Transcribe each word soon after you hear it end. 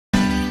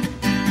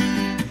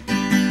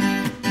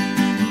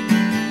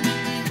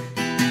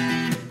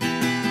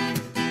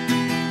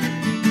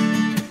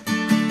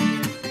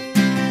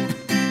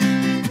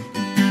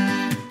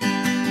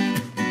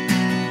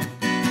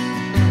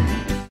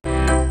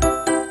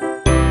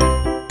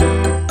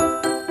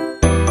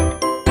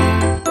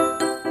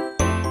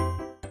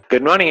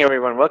Good morning,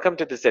 everyone. Welcome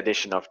to this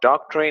edition of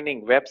Doc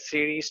Training web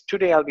series.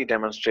 Today, I'll be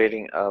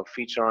demonstrating a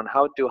feature on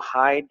how to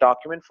hide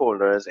document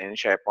folders in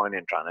SharePoint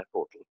intranet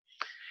portal.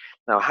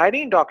 Now,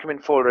 hiding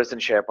document folders in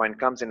SharePoint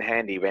comes in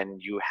handy when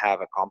you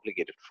have a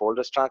complicated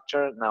folder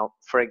structure. Now,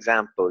 for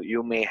example,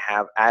 you may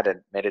have added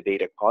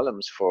metadata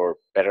columns for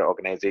better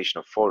organization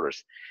of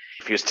folders.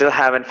 If you still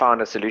haven't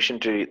found a solution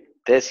to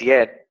this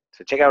yet,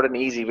 so check out an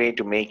easy way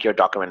to make your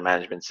document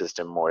management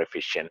system more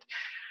efficient.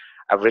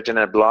 I've written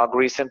a blog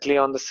recently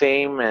on the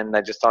same, and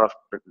I just thought of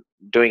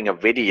doing a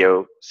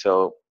video,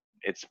 so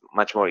it's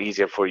much more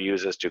easier for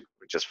users to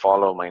just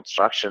follow my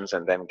instructions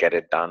and then get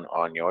it done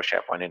on your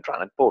SharePoint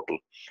intranet portal.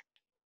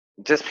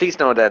 Just please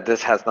know that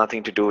this has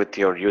nothing to do with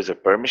your user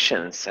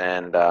permissions,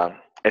 and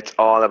it's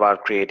all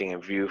about creating a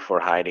view for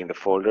hiding the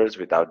folders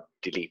without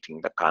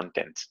deleting the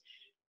contents.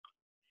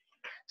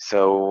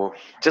 So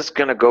just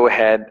gonna go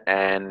ahead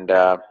and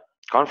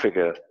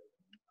configure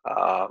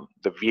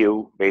the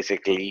view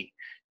basically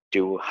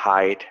to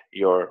hide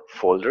your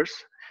folders.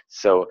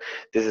 So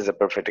this is a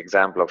perfect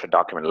example of a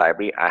document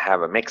library. I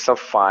have a mix of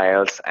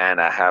files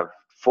and I have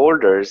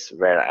folders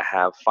where I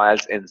have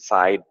files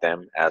inside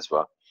them as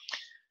well.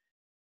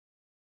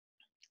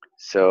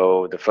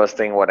 So the first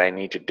thing what I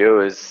need to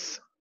do is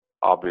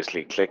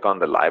obviously click on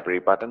the library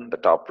button, the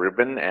top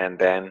ribbon, and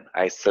then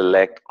I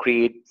select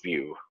create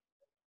view.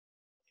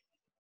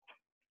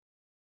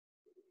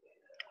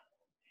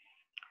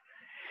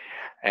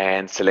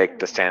 And select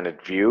the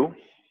standard view.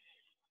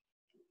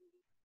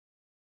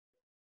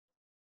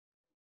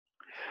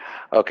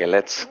 Okay,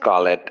 let's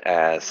call it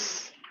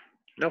as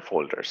no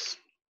folders,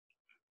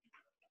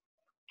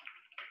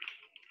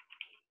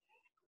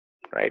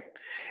 right?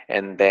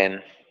 And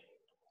then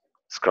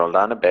scroll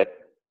down a bit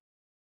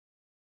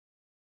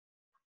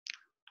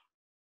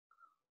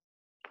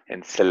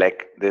and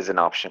select, there's an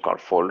option called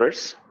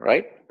folders,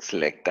 right?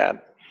 Select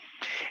that.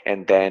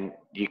 And then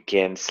you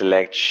can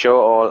select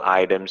show all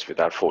items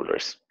without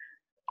folders.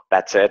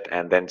 That's it.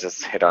 And then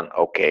just hit on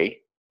OK.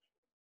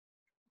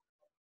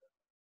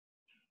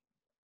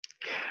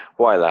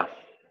 Voila.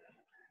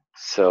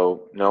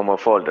 So no more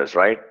folders,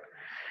 right?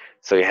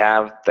 So you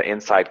have the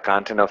inside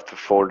content of the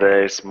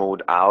folders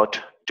moved out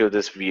to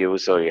this view.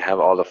 So you have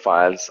all the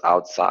files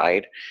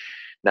outside.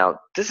 Now,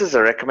 this is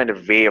a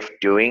recommended way of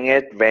doing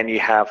it when you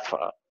have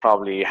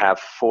probably you have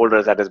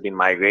folders that has been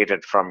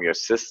migrated from your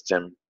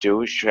system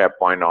to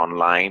SharePoint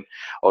Online,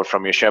 or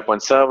from your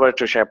SharePoint server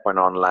to SharePoint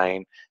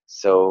Online.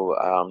 So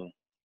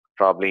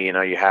probably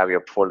you have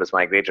your folders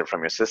migrated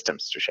from your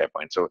systems to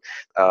SharePoint. So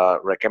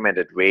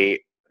recommended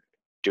way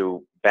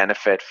to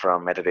benefit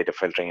from metadata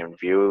filtering and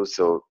view.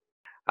 So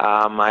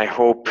I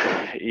hope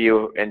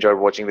you enjoyed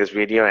watching this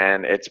video,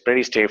 and it's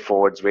pretty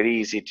straightforward. It's very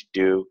easy to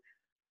do.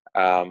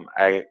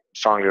 I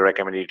strongly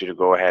recommend you to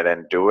go ahead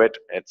and do it.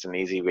 It's an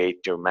easy way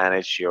to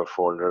manage your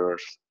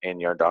folders in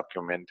your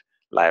document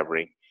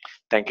library.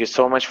 Thank you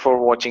so much for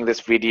watching this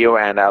video,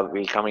 and I'll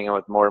be coming up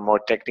with more and more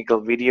technical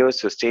videos,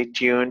 so stay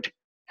tuned.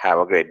 Have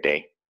a great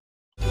day.